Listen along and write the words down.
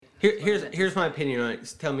Here's my opinion on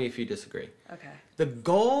it. Tell me if you disagree. Okay. The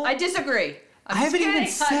goal. I disagree. I haven't even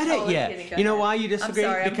said it yet. You know why you disagree?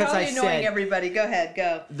 I'm sorry. Because I'm probably I annoying said everybody. Go ahead.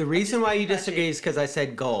 Go. the reason why you disagree is because I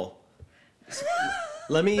said goal.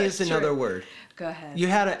 Let me use another word. Go ahead. You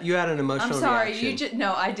had an emotional I'm sorry. reaction.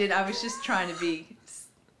 No, I did. I was just trying to be.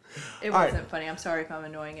 It All right. wasn't funny. I'm sorry if I'm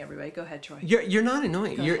annoying everybody. Go ahead, Troy. You're not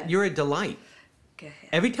annoying. Go You're ahead. you're a delight. Go ahead.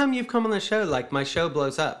 Every time you've come on the show, like my show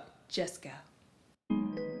blows up. Just go.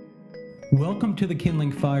 Welcome to the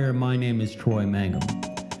Kindling Fire. My name is Troy Mangum.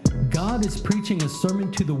 God is preaching a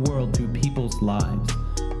sermon to the world through people's lives.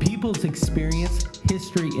 People's experience,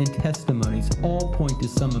 history, and testimonies all point to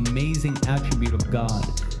some amazing attribute of God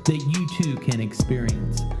that you too can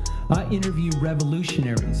experience. I interview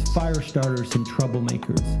revolutionaries, fire starters, and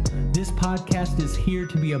troublemakers. This podcast is here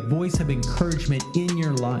to be a voice of encouragement in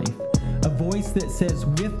your life. A voice that says,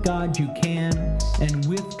 with God you can, and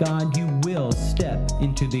with God you will step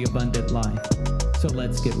into the abundant life. So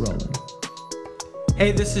let's get rolling.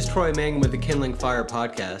 Hey, this is Troy Mangum with the Kindling Fire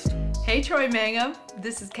podcast. Hey, Troy Mangum.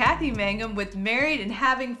 This is Kathy Mangum with Married and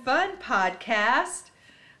Having Fun podcast.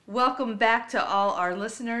 Welcome back to all our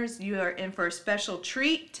listeners. You are in for a special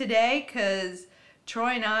treat today because Troy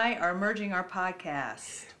and I are merging our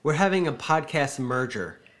podcasts. We're having a podcast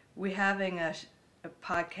merger. We're having a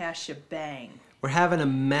podcast shebang. We're having a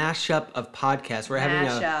mashup of podcasts. We're having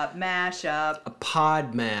Mashup. a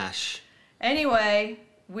pod mash. Anyway,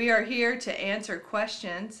 we are here to answer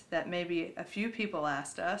questions that maybe a few people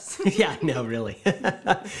asked us. Yeah, no, really.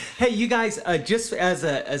 Hey, you guys, just as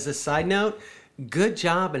a side note, good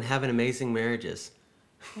job in having amazing marriages.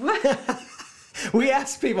 What? We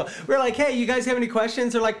asked people, we're like, hey, you guys have any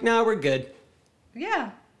questions? They're like, no, we're good.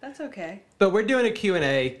 Yeah, that's okay. But we're doing a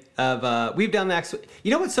Q&A of, we've done that. You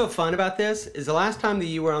know what's so fun about this is the last time that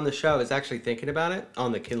you were on the show, I was actually thinking about it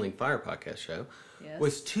on the Kindling Fire podcast show,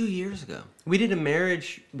 was 2 years ago. We did a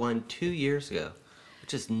marriage one 2 years ago,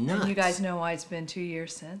 which is nuts. And you guys know why it's been 2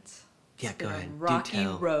 years since? Yeah, go ahead. Rocky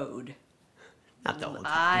road. Not the whole time.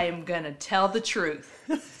 I'm going to tell the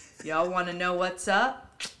truth. Y'all want to know what's up?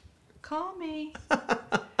 Call me.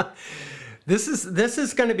 This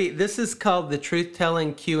is called the truth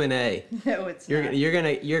telling Q&A. No, it's not.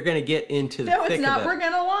 You're gonna get into the No, thick it's not. of it. We're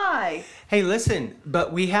going to lie. Hey, listen,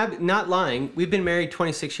 but we have not lying. We've been married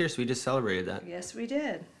 26 years. We just celebrated that. Yes, we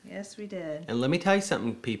did. Yes, we did. And let me tell you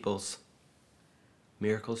something, peoples.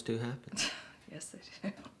 Miracles do happen. Yes, they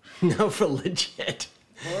do. No, for legit.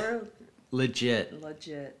 Or Legit.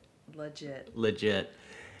 legit.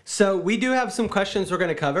 So we do have some questions we're going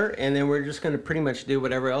to cover, and then we're just going to pretty much do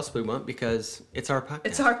whatever else we want because it's our podcast.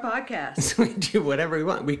 It's our podcast. So we do whatever we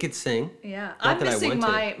want. We could sing. Yeah, Not I'm that I missing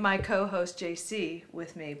want my co-host JC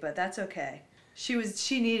with me, but that's okay. She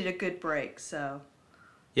needed a good break, so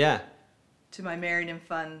Yeah. to my Married and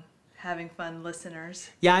Having Fun listeners.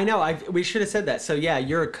 Yeah, I know. We should have said that. So yeah,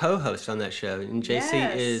 you're a co-host on that show, and JC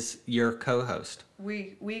Yes. is your co-host.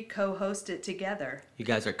 We co-host it together. You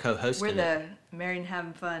guys are co-hosting. We're it. the Married and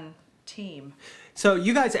Having Fun team. So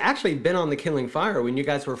you guys actually been on the Kindling Fire when you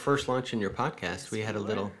guys were first launching your podcast. Yes, we had a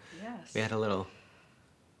little. Yes. We had a little.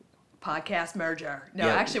 Podcast merger. No,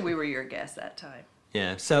 Yeah. actually, we were your guest that time.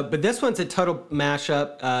 Yeah. So, but this one's a total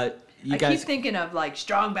mashup. I keep thinking of like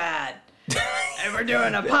Strong Bad. And we're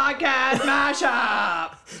doing a podcast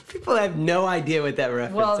mashup. People have no idea what that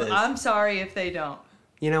reference is. Well, I'm sorry if they don't.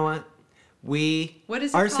 You know what? What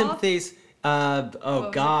is it our called? sympathies. What was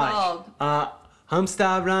it Gosh. called?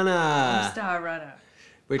 Homestar Runner. Star Runner.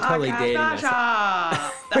 We're totally dating Podcast ourselves.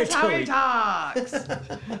 mashup. That's how he talks.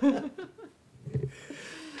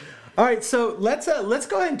 All right, so let's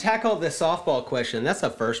go ahead and tackle the softball question. That's the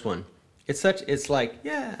first one. It's like,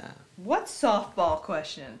 yeah. What softball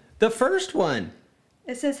question? The first one.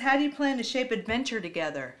 It says, how do you plan to shape adventure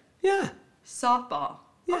together? Yeah. Softball.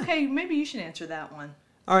 Yeah. Okay, maybe you should answer that one.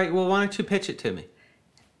 All right, well, why don't you pitch it to me?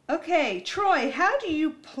 Okay, Troy, how do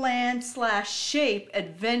you plan / shape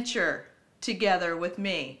adventure together with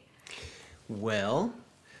me? Well,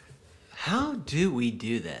 how do we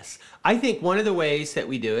do this? I think one of the ways that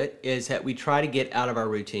we do it is that we try to get out of our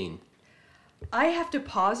routine. I have to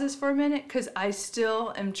pause this for a minute because I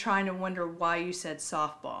still am trying to wonder why you said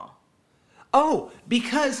softball. Oh,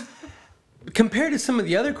 because compared to some of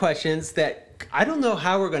the other questions that I don't know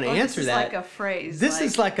how we're going to answer that. This is like a phrase. This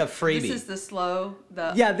is like a freebie. This is the slow,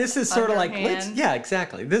 Yeah, this is sort of like underhand, yeah,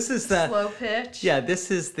 exactly. This is the slow pitch. Yeah,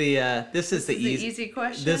 this is the easy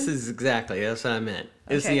question. This is exactly that's what I meant.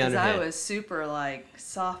 It's Okay, the because I underhand. was super like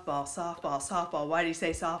softball. Why did he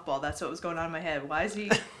say softball? That's what was going on in my head.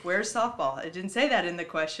 Where's softball? It didn't say that in the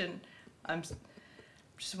question. I'm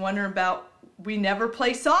just wondering about, we never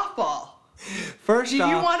play softball. First Do off,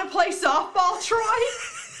 you want to play softball, Troy?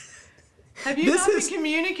 Have you This not is- been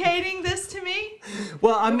communicating this to me?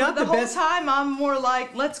 well, I'm not the whole best. time I'm more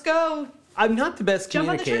like, let's go. I'm not the best Jump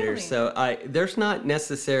on the communicator, trampoline. so there's not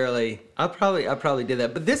necessarily. I probably did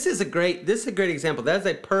that, but this is a great example. That is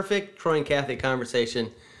a perfect Troy and Kathy conversation.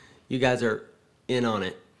 You guys are in on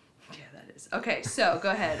it. Yeah, that is. Okay, so go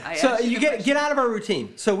ahead. So asked you the get question. out of our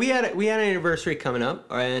routine. So we had an anniversary coming up,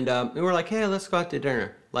 and we were like, hey, let's go out to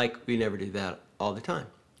dinner. Like we never do that all the time.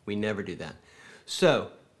 We never do that.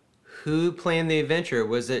 So who planned the adventure?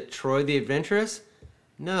 Was it Troy the Adventurous?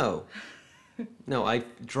 No. No, I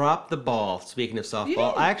dropped the ball. Speaking of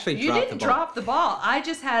softball, I actually dropped the ball. You didn't drop the ball. I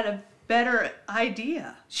just had a better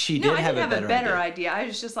idea. She No, did I have didn't a have better a better idea. idea. I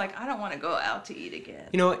was just like, I don't want to go out to eat again.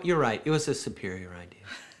 You know what? You're right. It was a superior idea.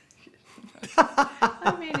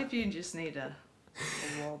 I mean, if you just need to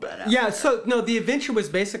roll that out. Yeah. So no, the adventure was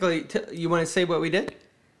basically. You want to say what we did?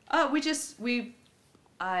 We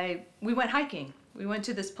went hiking. We went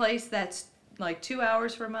to this place that's like 2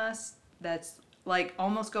 hours from us. That's like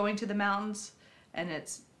almost going to the mountains, and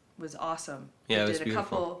was awesome. Yeah, we it was did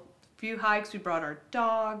beautiful. few hikes. We brought our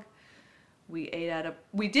dog. We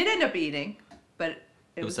did end up eating, but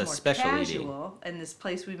it was a more special casual, and this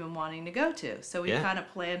place we've been wanting to go to. So we Yeah. kind of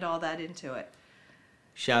planned all that into it.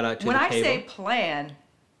 Shout out to When the I table. say plan,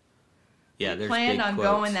 yeah, we there's planned big on quotes.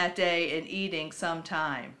 going that day and eating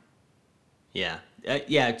sometime. Yeah,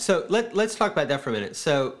 yeah. So let's talk about that for a minute.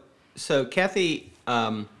 So Kathy,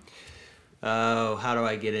 how do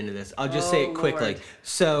I get into this? I'll just say it quickly. Lord.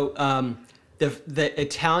 So the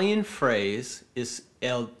Italian phrase is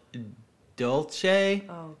el dolce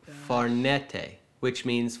Oh, gosh. far niente, which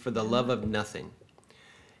means for the love of nothing.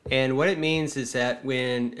 And what it means is that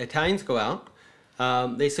when Italians go out,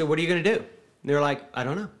 they say, "What are you going to do?" And they're like, "I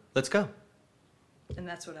don't know. Let's go." And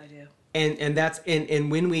that's what I do. And that's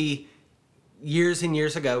and when we years and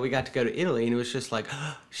years ago we got to go to Italy, and it was just like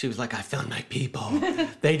she was like, I found my people.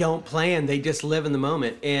 They don't plan, they just live in the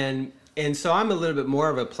moment. And so I'm a little bit more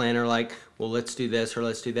of a planner, like, well, let's do this or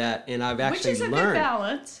let's do that. And I've actually Which is a learned good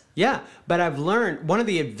balance. Yeah, but I've learned one of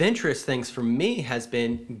the adventurous things for me has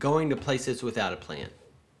been going to places without a plan.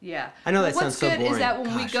 Yeah. I know that sounds so What's good is boring. that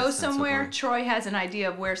when we Gosh, go that sounds so somewhere, boring. Troy has an idea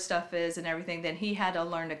of where stuff is and everything. Then he had to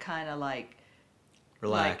learn to kind of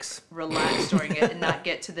Relax. relax during it and not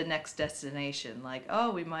get to the next destination. Like, oh,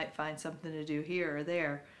 we might find something to do here or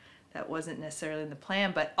there. That wasn't necessarily in the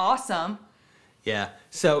plan, but awesome. Yeah.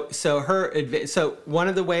 So one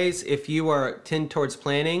of the ways, if you tend towards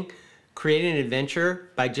planning, create an adventure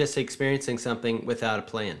by just experiencing something without a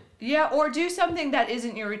plan. Yeah, or do something that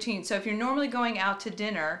isn't your routine. So if you're normally going out to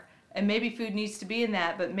dinner, and maybe food needs to be in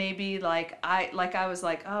that, but maybe I was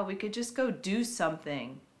like, oh, we could just go do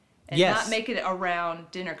something, and Yes. not make it around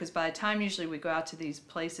dinner. Because by the time usually we go out to these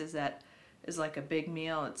places that is like a big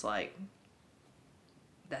meal, it's like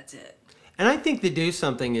that's it. And I think the do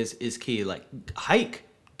something is key. Like hike,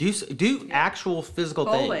 do actual physical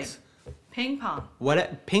Bowling, things. ping pong,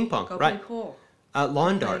 Ping pong, go right? play pool,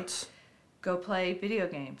 Lawn play- darts. go play video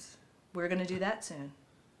games. We're gonna do that soon.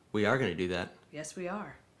 We are going to do that. Yes, we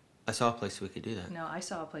are. I saw a place we could do that. No, I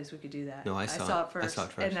saw a place we could do that. No, I saw it. first. I saw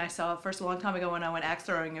it first. And I saw it first a long time ago when I went axe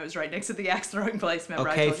throwing. It was right next to the axe throwing place. Remember,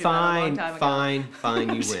 I Okay, told you about it a long fine, time ago. fine,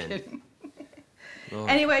 you I'm just win. kidding. Lord.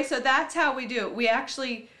 Anyway, so that's how we do it.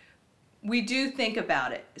 We do think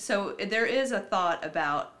about it. So there is a thought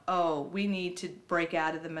about, oh, we need to break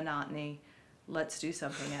out of the monotony. Let's do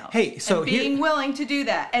something else. Hey, so and being willing to do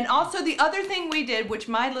that. And also the other thing we did, which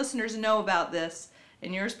my listeners know about this,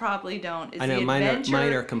 and yours probably don't, is I know, the mine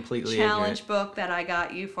Adventure are completely Challenge ignorant. book that I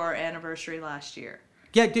got you for our anniversary last year.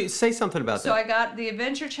 Yeah, say something about So I that. got the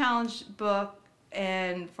Adventure Challenge book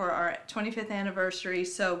and for our 25th anniversary,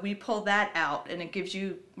 so we pulled that out and it gives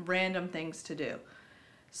you random things to do.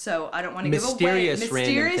 So I don't want to give away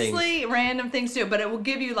mysteriously random things to do, but it will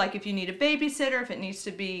give you, like, if you need a babysitter, if it needs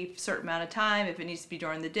to be a certain amount of time, if it needs to be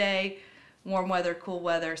during the day, warm weather, cool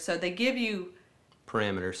weather. So they give you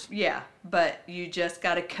Parameters. yeah, but you just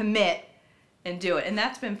got to commit and do it, and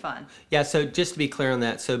that's been fun. Yeah, so just to be clear on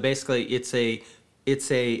that, so basically it's a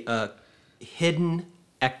hidden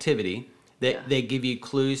activity that Yeah. they give you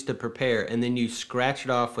clues to prepare, and then you scratch it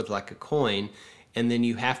off with like a coin, and then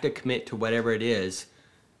you have to commit to whatever it is.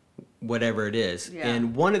 Yeah.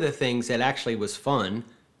 And one of the things that actually was fun,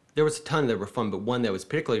 there was a ton that were fun, but one that was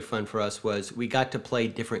particularly fun for us was we got to play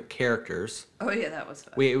different characters. Oh yeah, that was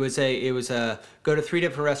fun. It was a go to 3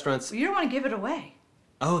 different restaurants. You don't want to give it away.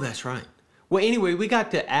 Oh, that's right. Well, anyway, we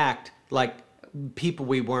got to act like people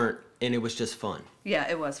we weren't, and it was just fun. Yeah,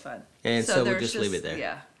 it was fun. And so we'll there's just leave it there.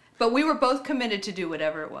 Yeah. But we were both committed to do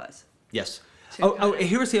whatever it was. Yes.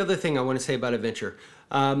 Here's the other thing I want to say about adventure.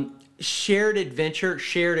 Shared adventure,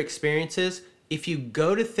 shared experiences. If you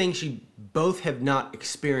go to things you both have not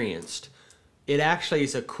experienced, it actually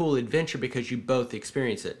is a cool adventure because you both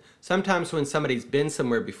experience it. Sometimes when somebody's been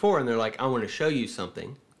somewhere before and they're like, I want to show you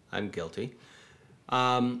something, I'm guilty,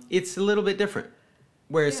 it's a little bit different.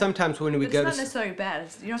 Whereas sometimes when we go to... It's not necessarily bad.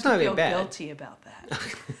 You don't have to feel guilty about that.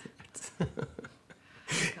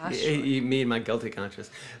 Gosh, me and my guilty conscience.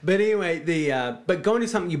 But anyway, but going to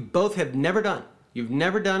something you both have never done. You've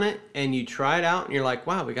never done it, and you try it out, and you're like,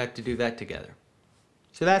 wow, we got to do that together.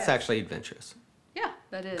 So that's actually adventurous. Yeah,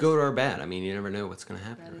 that is. Good or bad. I mean, you never know what's going to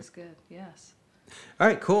happen. That is good, yes. All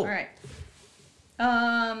right, cool. All right.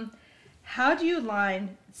 How do you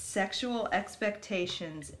align sexual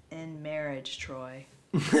expectations in marriage, Troy?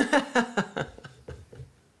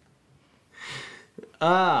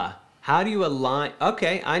 How do you align?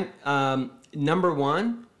 Okay, number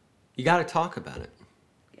one, you got to talk about it.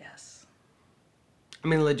 Yes. I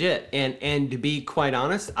mean, legit. And to be quite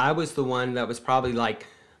honest, I was the one that was probably like,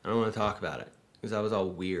 I don't want to talk about it because I was all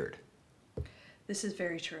weird. This is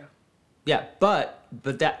very true. Yeah, but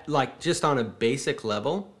that, like, just on a basic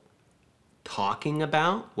level, talking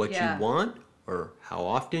about what you want or how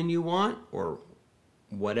often you want or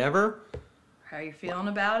whatever. How are you feeling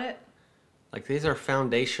about it? Like, these are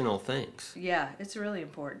foundational things. Yeah, it's really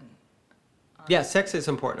important. Yeah, sex is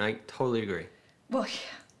important. I totally agree. Well,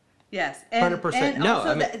 yeah. Yes. And, 100%. And No, also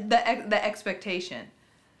I mean, the expectation.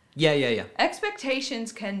 Yeah.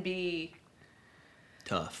 Expectations can be...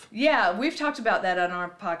 tough. Yeah, we've talked about that on our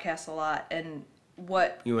podcast a lot. And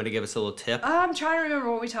what... You want to give us a little tip? I'm trying to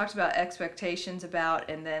remember what we talked about expectations about,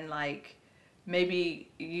 and then, like, maybe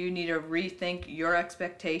you need to rethink your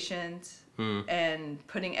expectations and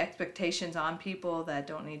putting expectations on people that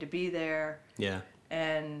don't need to be there. Yeah.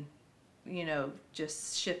 And, you know,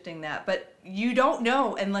 just shifting that. But you don't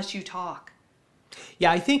know unless you talk.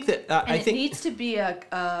 Yeah, I think that... it needs to be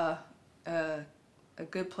a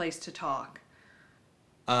good place to talk.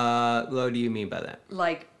 What do you mean by that?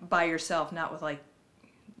 Like, by yourself, not with, like,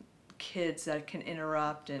 kids that can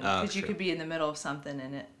interrupt. And because you could be in the middle of something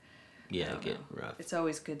and it... Yeah, get rough. It's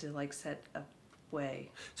always good to, like, set a way.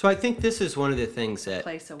 So I think this is one of the things that...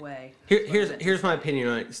 Place a way. Here's my opinion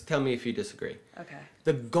on it. Tell me if you disagree. Okay.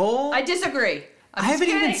 The goal... I disagree. I haven't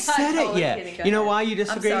even said it yet. You know why you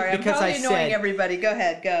disagree? I'm sorry. Because I'm probably annoying everybody. Go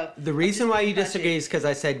ahead. Go. The reason why you disagree is because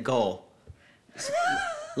I said goal.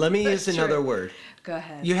 Let me use another word. Go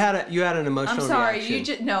ahead. You had an emotional reaction. I'm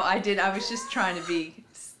sorry. No, I did. I was just trying to be...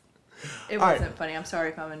 It wasn't funny. I'm sorry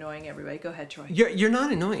if I'm annoying everybody. Go ahead, Troy. You're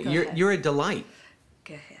not annoying. You're a delight.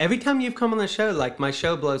 Go ahead. Every time you've come on the show, like, my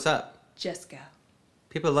show blows up. Just go.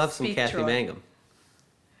 People love some Kathy Mangum.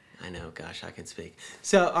 I know, gosh, I can speak.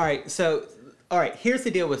 So, all right, here's the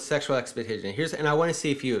deal with sexual expectation. And I want to see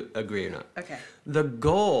if you agree or not. Okay. The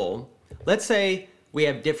goal, let's say we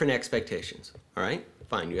have different expectations, all right?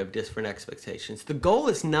 Fine, you have different expectations. The goal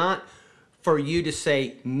is not for you to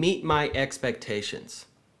say, meet my expectations.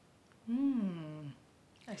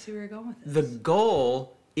 I see where you're going with this. The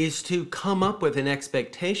goal is to come up with an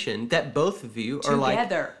expectation that both of you are like...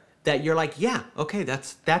 Together. That you're like, yeah, okay,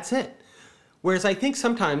 that's it. Whereas I think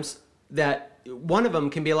sometimes that one of them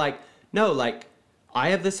can be like, no, like, I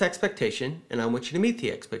have this expectation and I want you to meet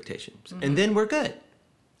the expectations. And then we're good.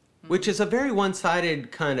 Which is a very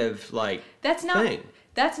one-sided kind of, like, thing.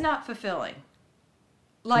 That's not fulfilling.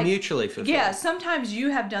 Like, mutually fulfilling. Yeah, sometimes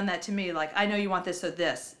you have done that to me. Like, I know you want this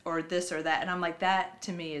or this or that. And I'm like, that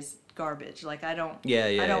to me is garbage. Like, I don't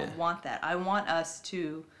want that. I want us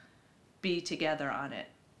to be together on it.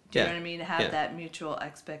 Do you know what I mean? Have that mutual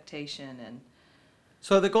expectation. And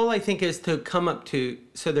so the goal, I think, is to come up to,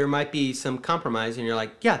 so there might be some compromise and you're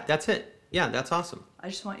like, yeah, that's it. Yeah, that's awesome. I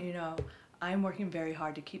just want you to know, I'm working very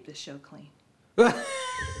hard to keep this show clean.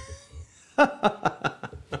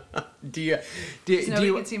 Do you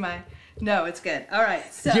can see my... No, it's good. All right.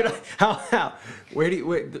 So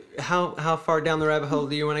how far down the rabbit hole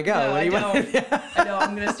do you want to go? No, I know.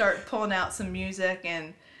 I'm going to start pulling out some music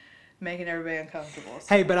and making everybody uncomfortable.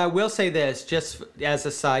 So. Hey, but I will say this, just as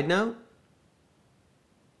a side note.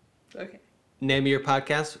 Okay. Name of your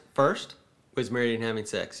podcast first was Married and Having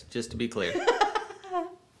Sex, just to be clear.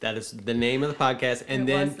 That is the name of the podcast. And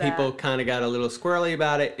then people kind of got a little squirrely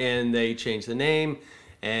about it and they changed the name.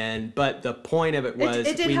 But the point of it was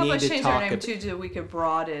it did we help need us to change talk our name too, so we could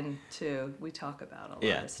broaden to we talk about a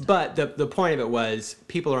lot of stuff. But the point of it was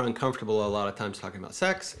people are uncomfortable a lot of times talking about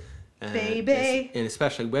sex. Baby. And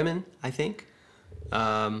especially women, I think.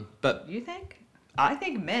 But you think? I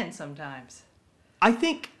think men sometimes. I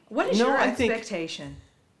think. What is your expectation?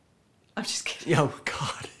 I'm just kidding. Oh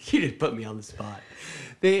God, you didn't put me on the spot.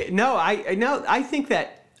 I think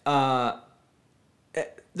that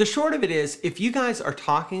the short of it is, if you guys are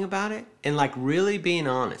talking about it and like really being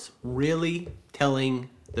honest, really telling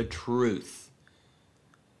the truth,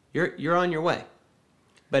 you're on your way.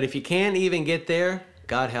 But if you can't even get there,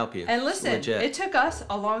 God help you. And listen, it took us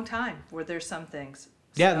a long time where there's some things.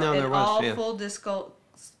 So yeah, no, there was. All yeah. full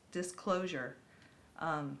disclosure.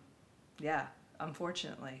 Yeah,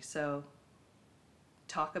 unfortunately. So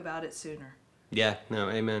talk about it sooner. Yeah, no,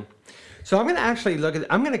 amen. So I'm going to actually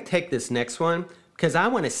I'm going to take this next one because I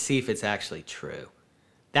want to see if it's actually true.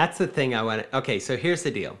 That's the thing I want to, okay, so here's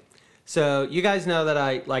the deal. So you guys know that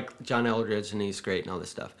I like John Eldredge and he's great and all this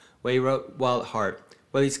stuff. Well, he wrote Wild at Heart.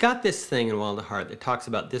 Well, he's got this thing in Wild at Heart that talks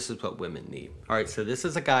about this is what women need. All right, so this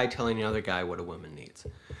is a guy telling another guy what a woman needs.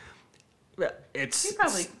 It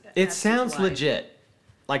sounds legit.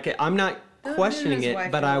 Like, I'm not questioning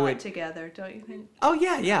it, but I would together, don't you think? Oh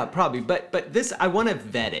yeah, probably. But this, I want to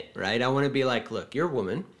vet it, right? I want to be like, look, you're a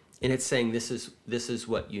woman, and it's saying this is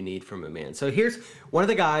what you need from a man. So here's one of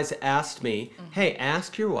the guys asked me, hey,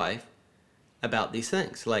 ask your wife about these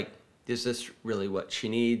things. Like, is this really what she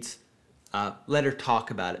needs? Let her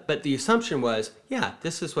talk about it. But the assumption was, yeah,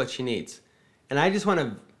 this is what she needs. And I just want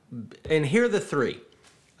to, and here are the three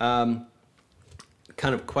kind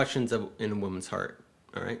of questions in a woman's heart.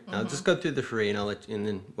 All right, I'll just go through the three, and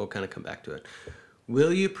then we'll kind of come back to it.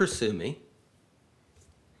 Will you pursue me?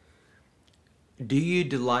 Do you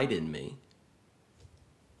delight in me?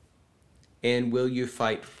 And will you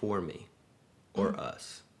fight for me or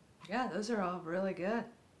us? Yeah, those are all really good.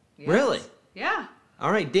 Yes. Really? Yeah.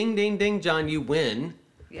 All right, ding, ding, ding, John, you win.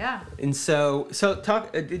 Yeah. And so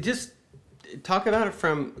just talk about it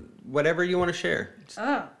from whatever you want to share.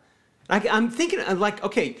 I'm thinking, like,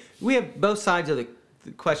 okay, we have both sides of the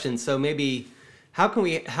question, so maybe how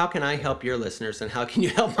can I help your listeners and how can you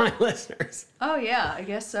help my listeners? Oh yeah, I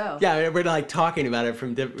guess so. Yeah, we're like talking about it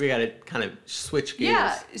from we got to kind of switch gears.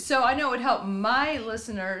 Yeah, so I know it would help my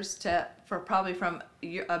listeners probably from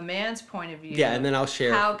a man's point of view. Yeah, and then I'll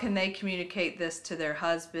share. How can they communicate this to their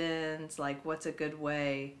husbands? Like, what's a good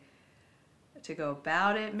way to go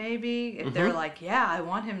about it, maybe? If they're like, yeah, I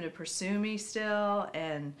want him to pursue me still,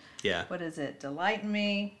 and what is it? Delight in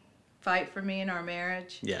me, fight for me in our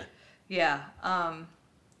marriage. Yeah. Yeah.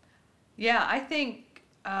 I think,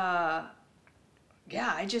 I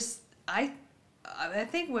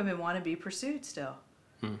think women want to be pursued still.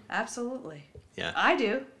 Absolutely. Yeah. I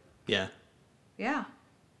do. Yeah. Yeah.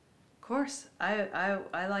 Of course. I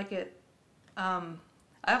like it. I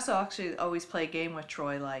also actually always play a game with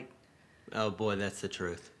Troy, like. Oh boy, that's the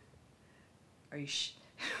truth. Are you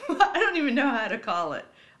I don't even know how to call it.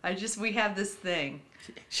 We have this thing.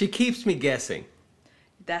 She keeps me guessing.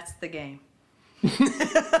 That's the game.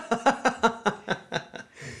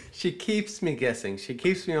 She keeps me guessing. She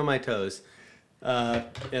keeps me on my toes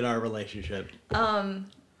in our relationship.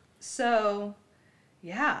 So,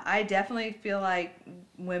 yeah, I definitely feel like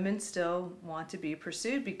women still want to be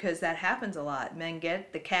pursued because that happens a lot. Men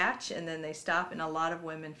get the catch and then they stop, and a lot of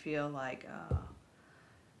women feel like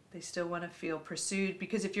they still want to feel pursued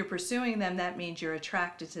because if you're pursuing them, that means you're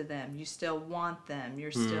attracted to them. You still want them.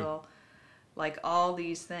 You're still like all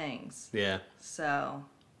these things. Yeah. So,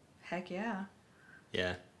 heck yeah.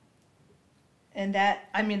 Yeah. And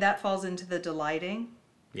that falls into the delighting.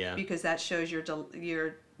 Yeah. Because that shows you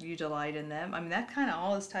delight in them. I mean, that kind of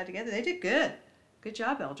all is tied together. They did good. Good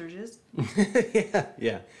job, Eldredges.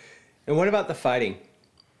 Yeah. And what about the fighting?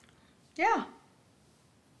 Yeah.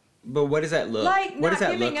 But what does that look? Like what not does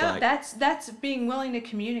that giving look up. like? That's being willing to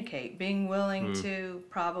communicate. Being willing to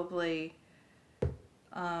probably,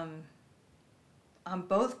 on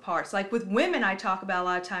both parts. Like with women, I talk about a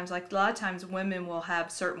lot of times women will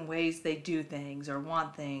have certain ways they do things or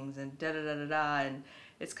want things and da-da-da-da-da. And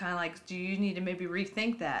it's kind of like, do you need to maybe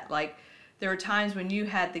rethink that? Like there were times when you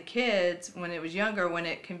had the kids, when it was younger, when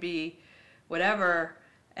it can be whatever.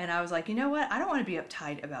 And I was like, you know what? I don't want to be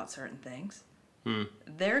uptight about certain things.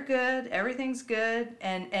 They're good. Everything's good.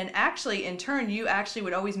 And actually, in turn, you actually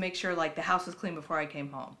would always make sure like the house was clean before I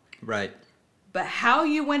came home. Right. But how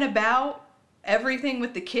you went about everything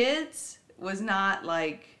with the kids was not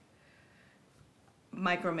like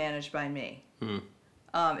micromanaged by me.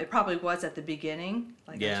 It probably was at the beginning.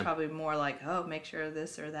 Like it was probably more like, oh, make sure of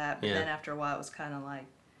this or that. But then after a while, it was kind of like,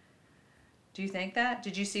 do you think that?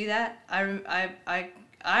 Did you see that?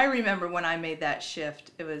 I remember when I made that shift.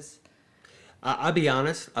 It was. I'll be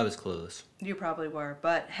honest, I was clueless. You probably were.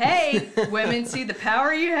 But hey, women see the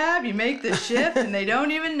power you have. You make the shift and they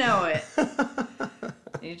don't even know it.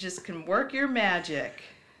 You just can work your magic.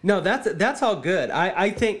 No, that's all good. I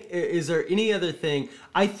think, is there any other thing?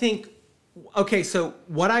 I think, okay, so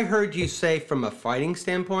what I heard you say from a fighting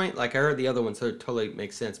standpoint, like I heard the other one, so it totally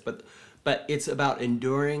makes sense, but it's about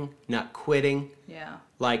enduring, not quitting. Yeah.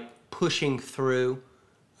 Like pushing through,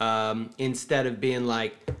 instead of being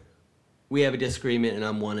like, we have a disagreement and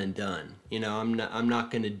I'm one and done. You know, I'm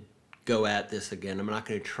not going to go at this again. I'm not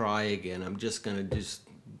going to try again. I'm just going to just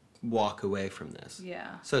walk away from this.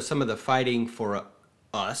 Yeah. So some of the fighting for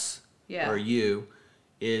us or you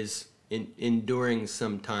is enduring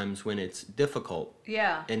sometimes when it's difficult.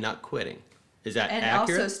 Yeah. And not quitting. Is that and accurate?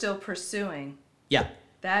 And also still pursuing. Yeah.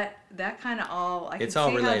 That kind of all, I can it's all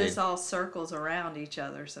see related. how this all circles around each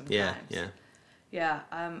other sometimes. Yeah, yeah. Yeah,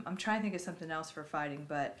 I'm trying to think of something else for fighting,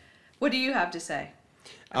 but what do you have to say?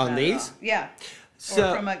 On these? Yeah.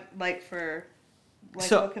 So, or from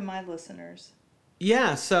so, what can my listeners?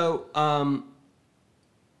 Yeah, so, man,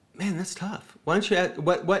 that's tough. Why don't you add,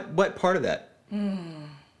 what part of that?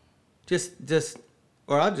 Just,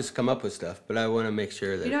 or I'll just come up with stuff, but I want to make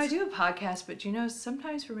sure that I do a podcast, but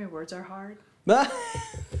sometimes for me words are hard.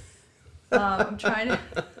 I'm trying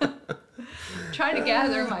to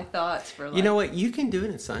gather my thoughts for. You know what? You can do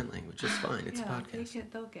it in sign language. It's fine. It's a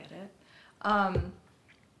podcast. They'll get it. I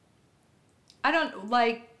don't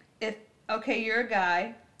like if. Okay, you're a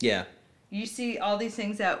guy. Yeah. You see all these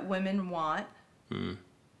things that women want.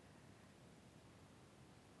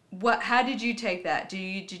 How did you take that?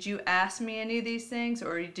 Did you ask me any of these things,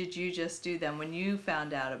 or did you just do them when you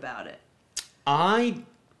found out about it? I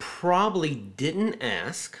probably didn't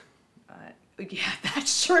ask. Yeah,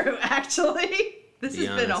 that's true, actually. This has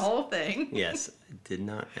been a whole thing. Yes, I did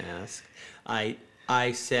not ask. I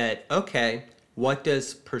said, okay, what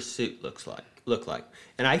does pursuit look like?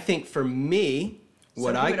 And I think for me, you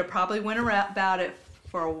would have probably went around about it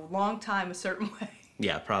for a long time a certain way.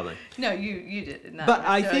 Yeah, probably. No, you did it. Not but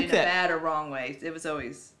I think in a bad or wrong way. It was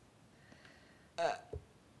always.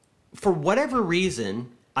 For whatever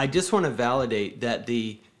reason, I just want to validate that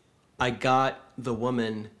I got the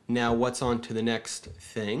woman. Now, what's on to the next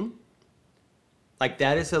thing? Like,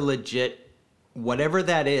 that is a legit, whatever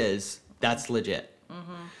that is, that's legit.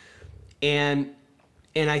 Mm-hmm.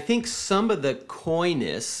 And I think some of the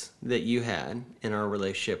coyness that you had in our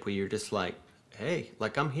relationship, where you're just like, hey,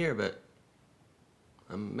 like, I'm here, but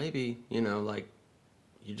I'm maybe, like,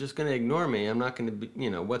 you're just going to ignore me. I'm not going to be,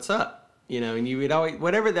 what's up? And you would always,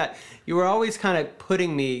 you were always kind of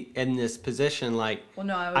putting me in this position, like, well,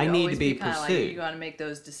 no, I need to be kind of pursued. like, you got to make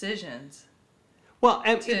those decisions. Well,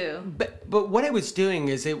 but what I was doing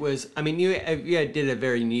is you did a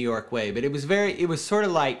very New York way, but it was sort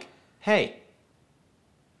of like, hey,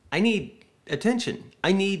 I need attention.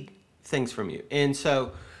 I need things from you. And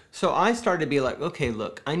so I started to be like, okay,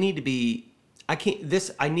 look, I need to be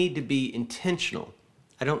intentional.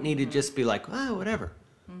 I don't need to just be like, oh, whatever.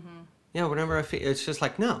 Whatever I feel. It's just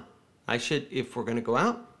like, no, if we're going to go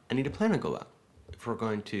out, I need to plan to go out. If we're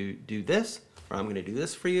going to do this, or I'm going to do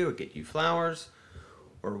this for you, or get you flowers,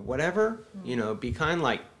 or whatever, be kind,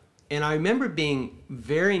 like, and I remember being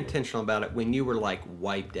very intentional about it when you were like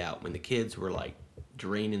wiped out, when the kids were like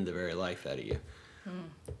draining the very life out of you.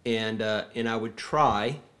 And I would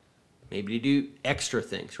try maybe to do extra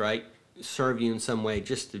things, right? Serve you in some way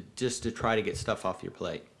just to try to get stuff off your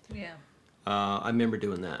plate. Yeah. I remember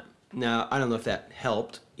doing that. Now, I don't know if that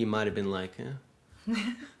helped. You might have been like, I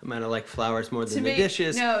might have liked flowers more than the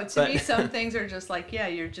dishes. No, to me, some things are just like, yeah,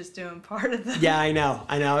 you're just doing part of them. Yeah, I know.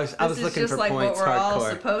 I was looking for points. This is just like what we're all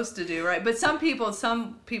supposed to do, right? But some people,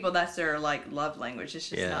 that's their like love language. It's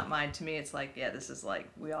just not mine. To me, it's like, yeah, this is like,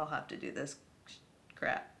 we all have to do this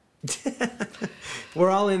crap.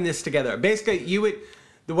 We're all in this together. Basically,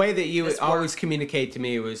 the way that you would always communicate to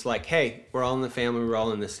me was like, hey, we're all in the family, we're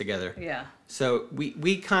all in this together. Yeah. So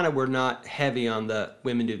we kind of were not heavy on the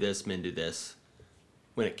women do this, men do this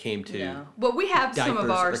when it came to well, we have diapers, some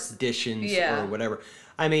of our additions or whatever.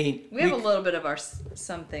 I mean, we have a little bit of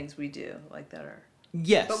some things we do like that are.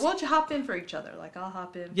 Yes. But we'll hop in for each other. Like I'll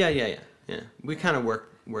hop in. Yeah. We kind of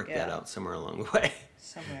work that out somewhere along the way.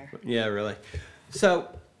 Somewhere. Yeah, really. So,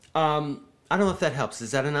 I don't know if that helps.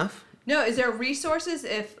 Is that enough? No, is there resources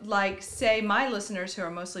if, like, say my listeners who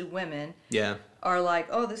are mostly women are like,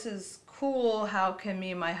 oh, this is cool. How can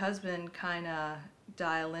me and my husband kind of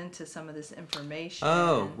dial into some of this information?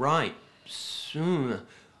 Oh, right. Soon.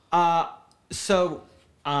 I'll start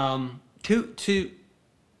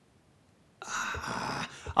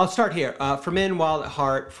here. For men, Wild at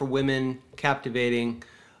Heart. For women, Captivating.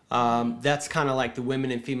 That's kind of like the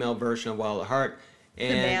women and female version of Wild at Heart.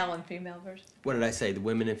 And the male and female version. What did I say? The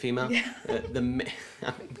women and female? Yeah.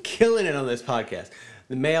 I'm killing it on this podcast.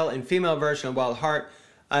 The male and female version of Wild at Heart.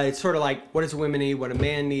 It's sort of like, what does a woman need, what a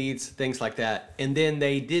man needs, things like that. And then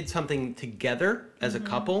they did something together as a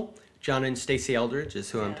couple. John and Stacey Eldridge is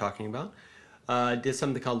who I'm talking about. Did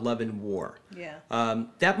something called Love and War. Yeah.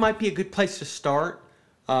 That might be a good place to start.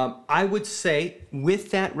 I would say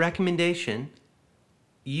with that recommendation,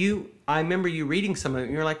 I remember you reading some of it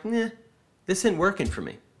and you're like, nah, this isn't working for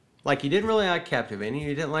me. Like, you didn't really like Captivating,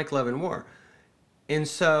 you didn't like Love and War. And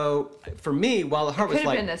so, for me, while the heart was like... It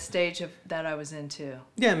could have been a stage that I was in, too.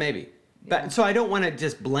 Yeah, maybe. Yeah. But so I don't want to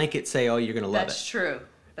just blanket say, oh, you're going to love That's it. true.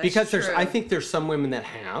 That's Because true. I think there's some women that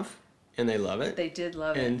have, and they love it. They did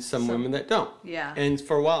love it. And some women that don't. Yeah. And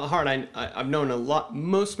for Wild at Heart, I've known a lot,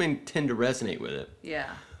 most men tend to resonate with it.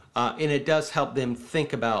 Yeah. And it does help them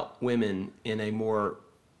think about women in a more,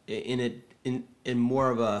 in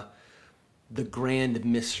more of the grand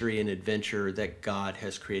mystery and adventure that God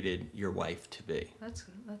has created your wife to be. That's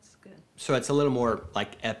good. So it's a little more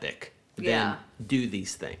like epic Yeah. than do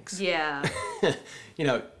these things. Yeah.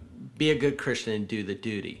 Be a good Christian and do the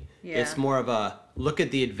duty. Yeah. It's more of a look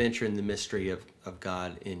at the adventure and the mystery of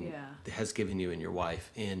God has given you and your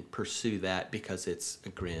wife, and pursue that because it's a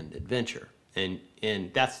grand adventure. And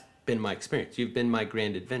that's been my experience. You've been my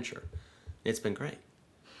grand adventure. It's been great.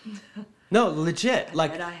 No, legit. I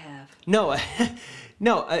like bet I have. No,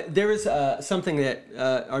 there is something that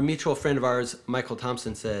our mutual friend of ours, Michael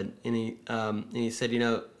Thompson, said, and he said,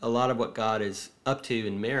 a lot of what God is up to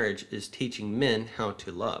in marriage is teaching men how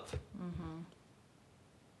to love. Mm-hmm.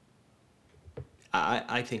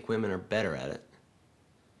 I think women are better at it.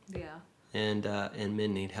 Yeah. And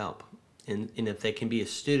men need help. And if they can be a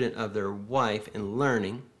student of their wife and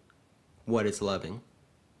learning what is loving,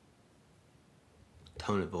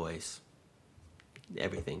 tone of voice,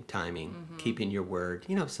 everything, timing, keeping your word,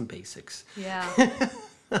 some basics. Yeah.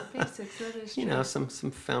 Basics, that is true. Some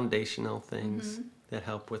foundational things that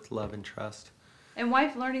help with love and trust. And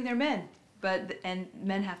wife learning their men, and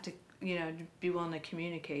men have to, be willing to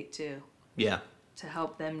communicate too. Yeah. To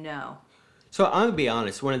help them know. So I'm gonna be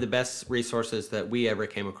honest, one of the best resources that we ever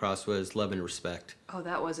came across was Love and Respect. Oh,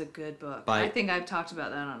 that was a good book. I think I've talked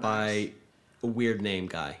about that on by a weird name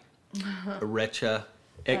guy. Arecha.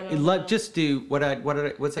 Just do what's it called?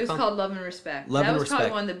 It was called Love and Respect. That was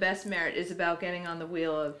probably one of the best merit is about getting on the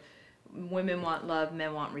wheel of women want love,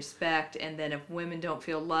 men want respect, and then if women don't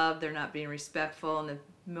feel loved, they're not being respectful, and if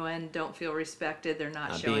men don't feel respected, they're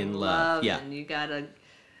not showing love. Yeah. And you gotta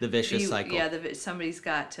the vicious cycle. Yeah, somebody's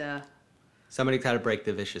got to break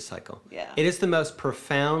the vicious cycle. Yeah. It is the most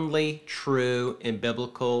profoundly true and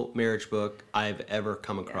biblical marriage book I've ever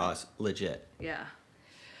come across. Legit. Yeah.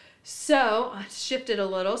 So, I shifted a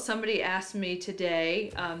little. Somebody asked me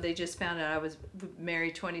today, they just found out I was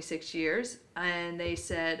married 26 years, and they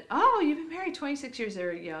said, oh, you've been married 26 years.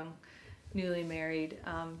 They're a young, newly married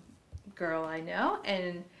girl I know.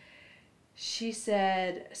 And she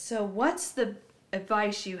said, so what's the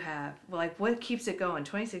advice you have? Like, what keeps it going?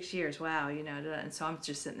 26 years, wow, And so I'm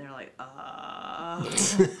just sitting there like,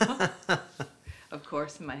 Of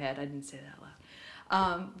course, in my head, I didn't say that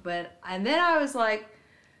loud. And then I was like,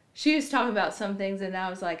 she was talking about some things, and I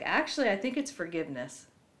was like, actually, I think it's forgiveness.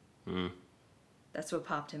 That's what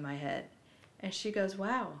popped in my head. And she goes,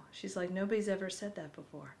 wow. She's like, nobody's ever said that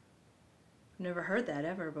before. I've never heard that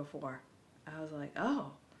ever before. I was like,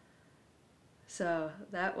 oh. So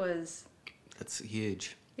that's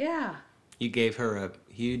huge. Yeah. You gave her a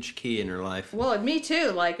huge key in her life. Well, me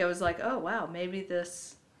too. Like, I was like, oh, wow, maybe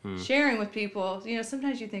this sharing with people,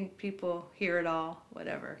 sometimes you think people hear it all,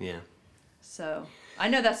 whatever. Yeah. So, I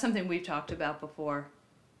know that's something we've talked about before.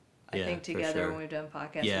 I think together sure. when we've done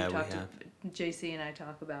podcasts, yeah, we've talked to JC and I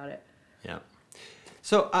talk about it. Yeah.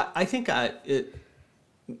 So I think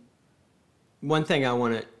one thing I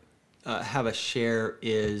want to have a share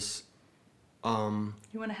is. You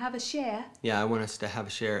want to have a share? Yeah, I want us to have a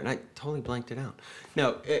share, and I totally blanked it out.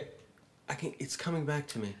 No, it's coming back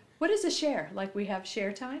to me. What is a share? Like we have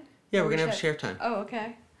share time? Yeah, we're gonna have share time. Oh,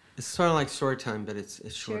 okay. It's sort of like story time, but it's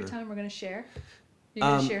shorter. Share time. We're gonna share. You're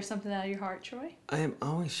gonna share something out of your heart, Troy? I am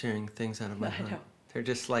always sharing things out of my heart. know. They're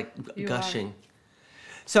just like You gushing. Are.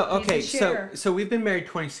 So okay, share. so we've been married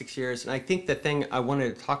 26 years, and I think the thing I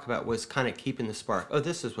wanted to talk about was kind of keeping the spark. Oh,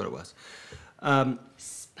 this is what it was.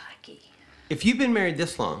 Sparky. If you've been married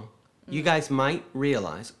this long, you guys might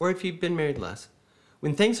realize, or if you've been married less,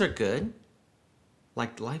 when things are good,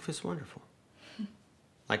 like life is wonderful.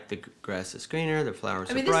 Like the grass is greener, the flowers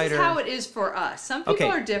are brighter. This is how it is for us. Some people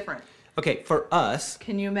are different. Okay, for us.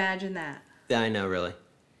 Can you imagine that? I know, really.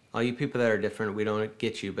 All you people that are different, we don't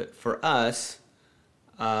get you. But for us,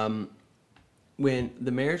 when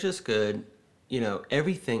the marriage is good,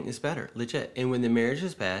 everything is better, legit. And when the marriage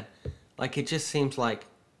is bad, like it just seems like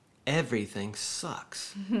everything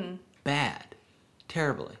sucks. Bad.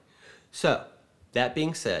 Terribly. So, that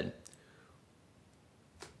being said,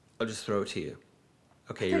 I'll just throw it to you.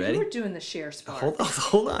 Okay, you ready? You were doing the share spark.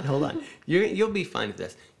 Hold on. You'll be fine with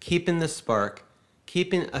this. Keeping a spark.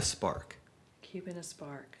 Keeping a spark.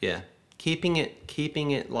 Yeah. Keeping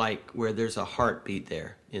it like where there's a heartbeat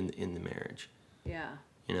there in the marriage. Yeah.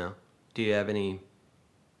 You know? Do you have any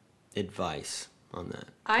advice on that?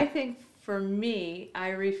 I think for me, I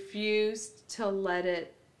refuse to let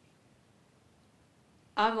it.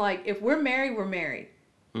 I'm like, if we're married, we're married.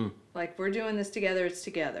 Like, we're doing this together, it's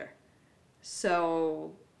together.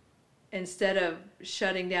 So instead of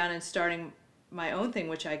shutting down and starting my own thing,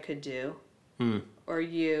 which I could do, or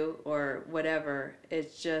you, or whatever,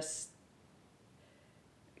 it's just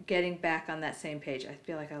getting back on that same page. I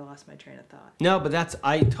feel like I lost my train of thought. No, but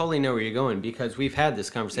I totally know where you're going, because we've had this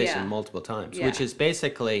conversation multiple times, Yeah. which is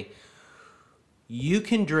basically you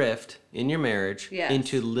can drift in your marriage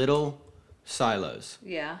into little silos.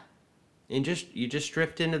 Yeah. And you just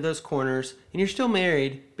drift into those corners, and you're still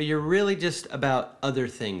married, but you're really just about other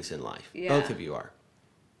things in life. Yeah. Both of you are.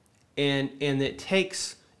 And it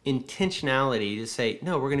takes intentionality to say,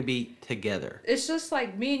 no, we're going to be together. It's just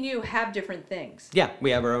like me and you have different things. Yeah,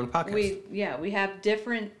 we have our own podcast. We have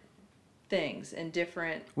different things and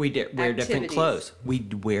different wear different activities. clothes. We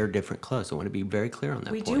wear different clothes. I want to be very clear on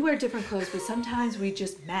that We point. do wear different clothes, but sometimes we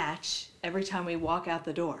just match every time we walk out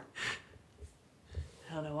the door.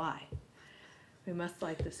 I don't know why. We must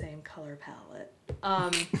like the same color palette.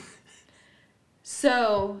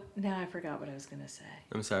 So now I forgot what I was gonna say.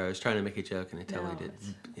 I'm sorry, I was trying to make a joke, and it totally did.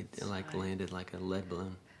 It like fine. landed like a lead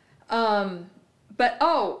balloon. But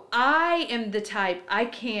I am the type, I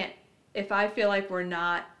can't, if I feel like we're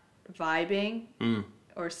not vibing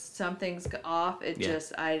or something's off, it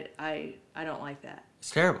just I don't like that. It's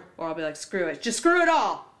terrible. Or I'll be like, screw it, just screw it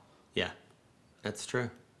all. Yeah, that's true.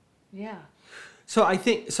 Yeah. So I'm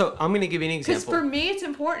going to give you an example. Because for me, it's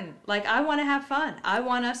important. Like, I want to have fun. I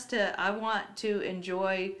want to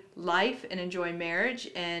enjoy life and enjoy marriage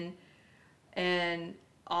and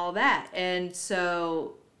all that. And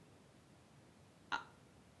so,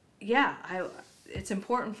 yeah, it's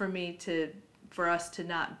important for me for us to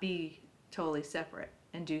not be totally separate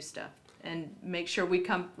and do stuff and make sure we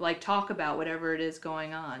talk about whatever it is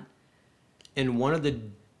going on. And one of the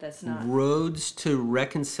roads to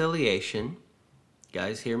reconciliation,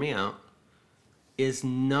 guys, hear me out, is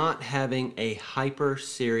not having a hyper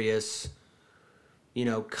serious,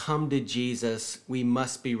 come to Jesus, we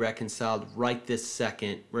must be reconciled right this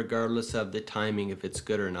second, regardless of the timing, if it's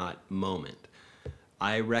good or not, moment.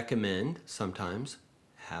 I recommend sometimes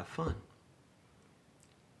have fun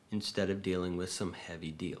instead of dealing with some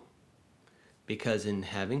heavy deal. Because in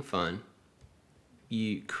having fun,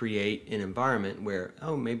 you create an environment where,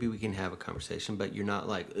 maybe we can have a conversation, but you're not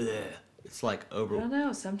like, ugh. It's like over. I don't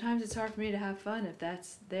know. Sometimes it's hard for me to have fun if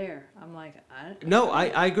that's there. I'm like, I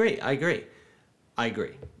agree.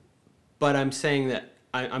 But I'm saying that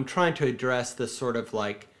I'm trying to address this sort of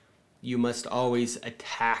like, you must always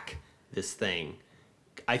attack this thing.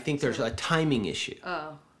 I think there's a timing issue.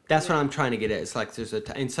 Oh. That's what I'm trying to get at. It's like there's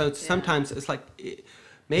and so sometimes it's like,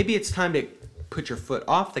 maybe it's time to put your foot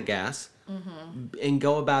off the gas and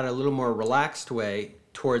go about it a little more relaxed way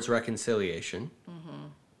towards reconciliation.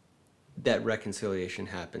 That reconciliation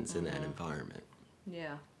happens in that environment.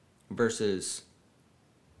 Yeah. Versus,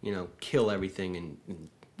 kill everything and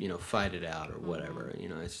fight it out or whatever.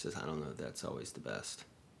 It's just, I don't know if that's always the best.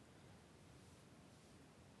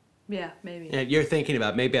 Yeah, maybe. Yeah, you're thinking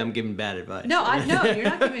about, maybe I'm giving bad advice. No, you're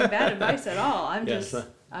not giving bad advice at all. I'm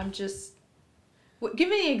just, give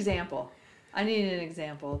me an example. I need an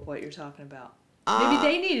example of what you're talking about. Maybe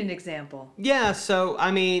they need an example. Yeah, so,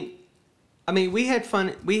 I mean, we had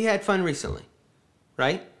fun recently,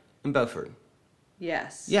 right? In Beaufort.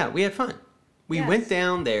 Yes. Yeah, we had fun. We went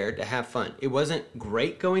down there to have fun. It wasn't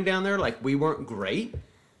great going down there. Like, we weren't great.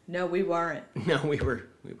 No, we weren't. No, we were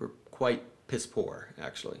quite piss poor,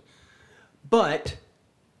 actually. But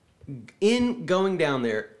in going down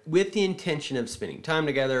there with the intention of spending time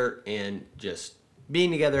together and just being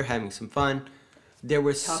together, having some fun, there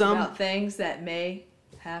was Talk about things that may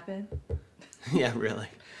happen. Yeah, really.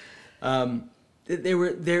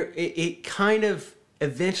 It kind of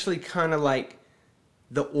eventually kind of like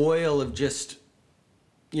the oil of just,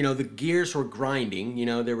 the gears were grinding,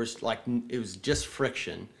 there was like, it was just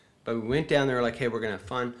friction, but we went down there like, hey, we're going to have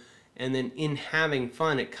fun. And then in having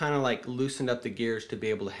fun, it kind of like loosened up the gears to be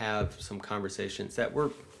able to have some conversations that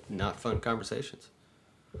were not fun conversations.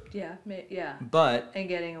 Yeah. Yeah. But. And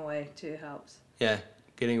getting away too helps. Yeah.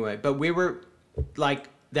 Getting away. But we were like,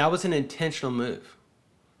 that was an intentional move.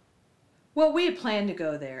 Well, we had planned to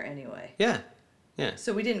go there anyway. Yeah.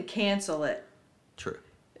 So we didn't cancel it. True.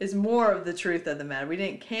 Is more of the truth of the matter. We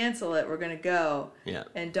didn't cancel it. We're going to go. Yeah.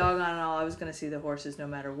 And doggone it all, I was going to see the horses no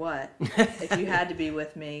matter what. If you had to be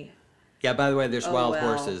with me. Yeah, by the way, there's wild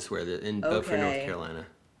horses in Beaufort, North Carolina.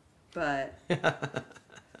 But,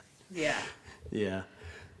 yeah. Yeah.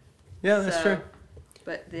 Yeah, that's true.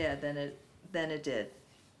 But, yeah, then it did.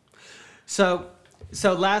 So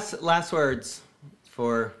last words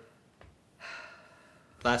for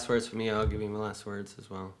me. I'll give you my last words as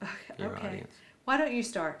well. Your audience. Why don't you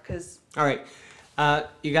start? All right,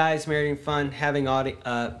 you guys, Married and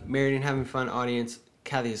Having Fun audience.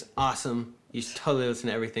 Kathy is awesome. You should totally listen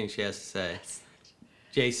to everything she has to say.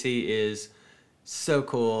 JC is so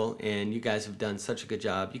cool, and you guys have done such a good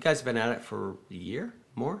job. You guys have been at it for a year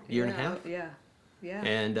and a half. Yeah.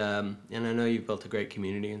 And I know you've built a great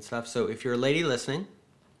community and stuff. So if you're a lady listening,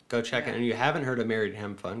 go check it. And you haven't heard of Married and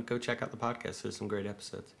Having Fun, go check out the podcast. There's some great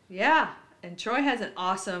episodes. Yeah, and Troy has an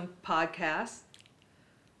awesome podcast.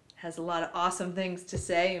 Has a lot of awesome things to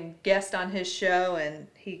say, and guest on his show, and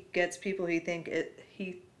he gets people he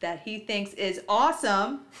thinks is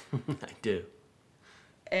awesome. I do.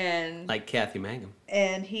 And like Kathy Mangum.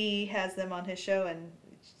 And he has them on his show, and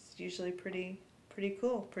it's usually pretty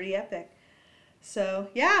cool, pretty epic. So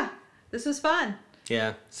yeah, this was fun.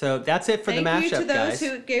 Yeah. So that's it for the mashup, guys. Thank you to those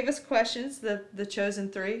who gave us questions. The chosen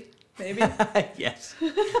 3, maybe. Yes.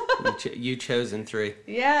 You chosen 3.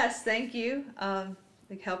 Yes, thank you.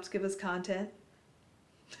 It helps give us content.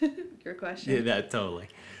 Your question. Yeah, that totally.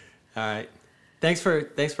 All right. Thanks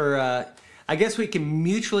for. I guess we can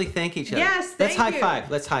mutually thank each other. Yes, Let's high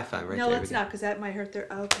five. Let's high five right there. No, let's not, because that might hurt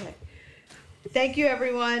their. Okay. Thank you,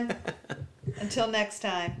 everyone. Until next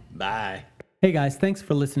time. Bye. Hey guys, thanks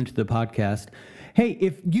for listening to the podcast. Hey,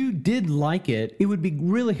 if you did like it, it would be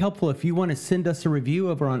really helpful if you want to send us a review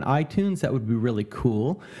over on iTunes. That would be really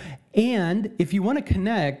cool. And if you want to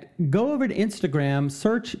connect, go over to Instagram,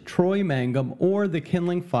 search Troy Mangum or The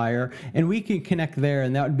Kindling Fire, and we can connect there,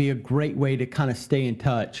 and that would be a great way to kind of stay in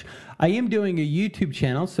touch. I am doing a YouTube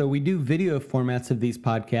channel, so we do video formats of these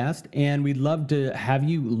podcasts, and we'd love to have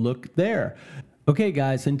you look there. Okay,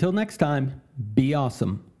 guys, until next time, be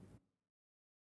awesome.